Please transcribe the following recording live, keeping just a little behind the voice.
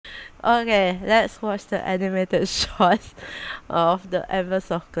Okay, let's watch the animated shots of the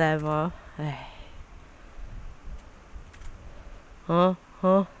Embers of Glamoth. Huh?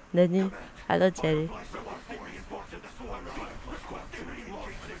 Huh? Lenny? Hello, Jerry.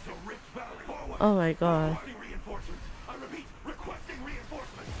 Oh my god.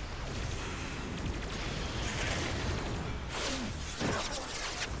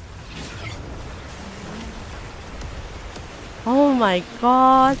 Oh my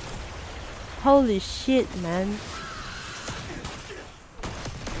god. Holy shit, man.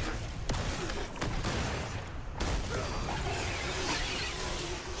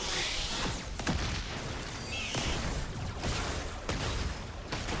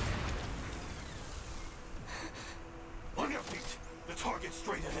 On your feet. The target's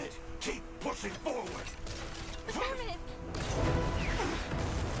straight ahead. Keep pushing forward. Affirmative.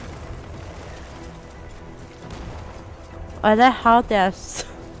 I like how they're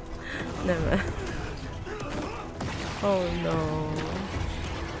never mind. Oh no.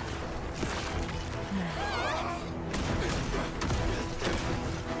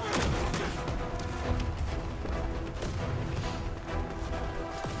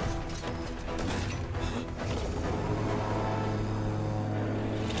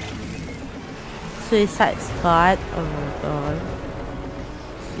 Suicide Squad? Oh my god.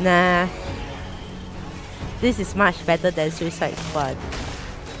 Nah. This is much better than Suicide Squad.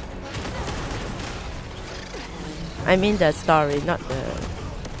 I mean the story, not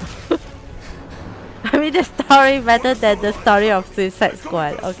the... I mean the story better than the story of Suicide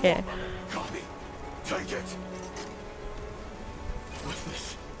Squad, okay. Copy. Take it. What's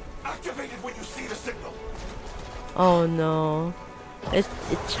this? Activated when you see the signal. Oh no. It's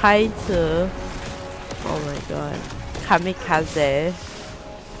trying to... Oh my god. Kamikaze.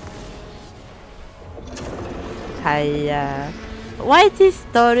 Hiya. Why this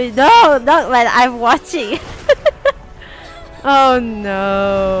story? No, not when I'm watching. Oh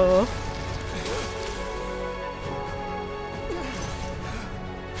no.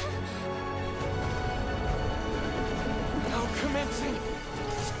 Now commencing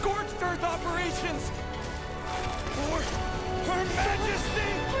scorched earth operations for Her Majesty.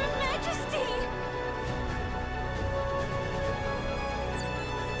 Her Majesty!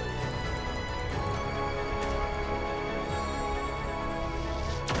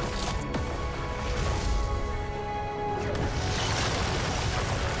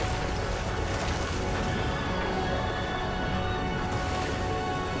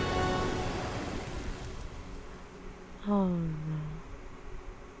 Oh no.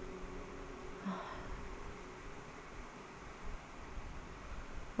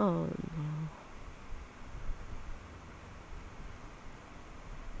 Oh no.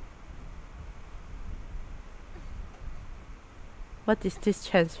 What is this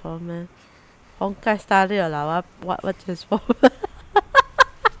transformer? Honkai style lah. What transformer?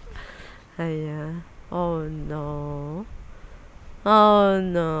 Hiya. Oh no. Oh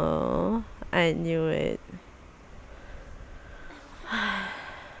no. I knew it.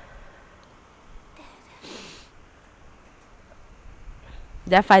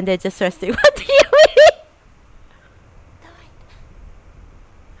 They're fine, they're just resting. What do you mean?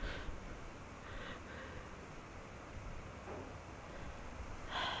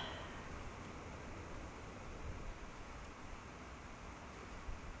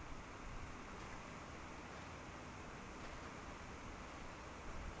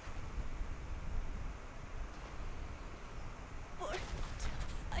 Born to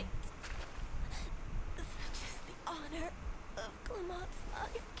fight. Such is the honor of Glamoth's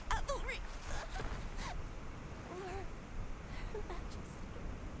lion cavalry. For Her Majesty.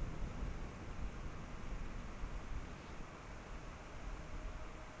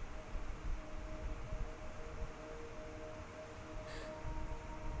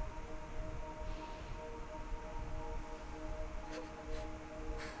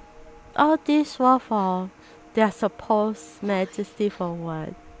 All this war for their supposed majesty for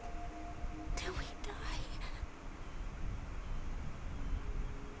what? Do we die?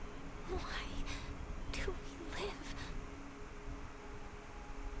 Why do we live?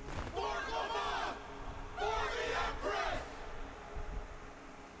 For Glamoth! For the Empress!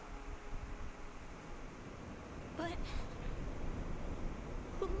 But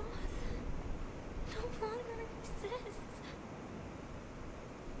Glamoth no longer exists.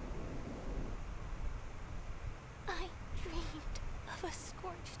 I dreamed of a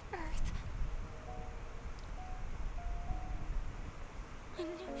scorched earth. A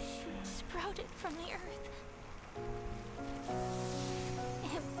new shoot sprouted from the earth.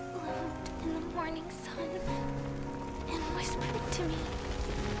 It bloomed in the morning sun and whispered to me,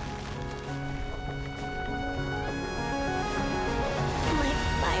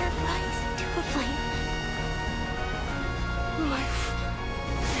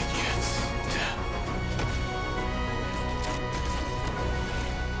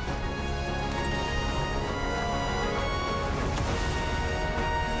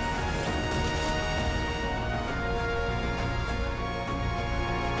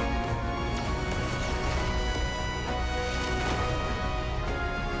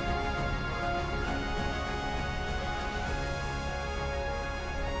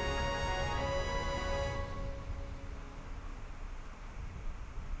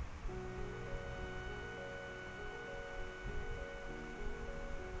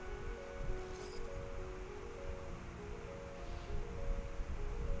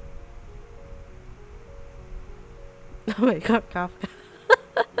 Oh my god, Kafka.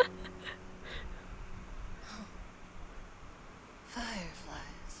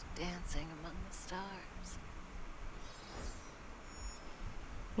 Fireflies dancing among the stars.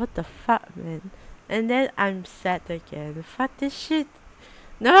 What the fuck, man? And then I'm sad again. Fuck this shit.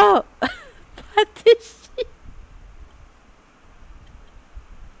 No! Fuck this shit.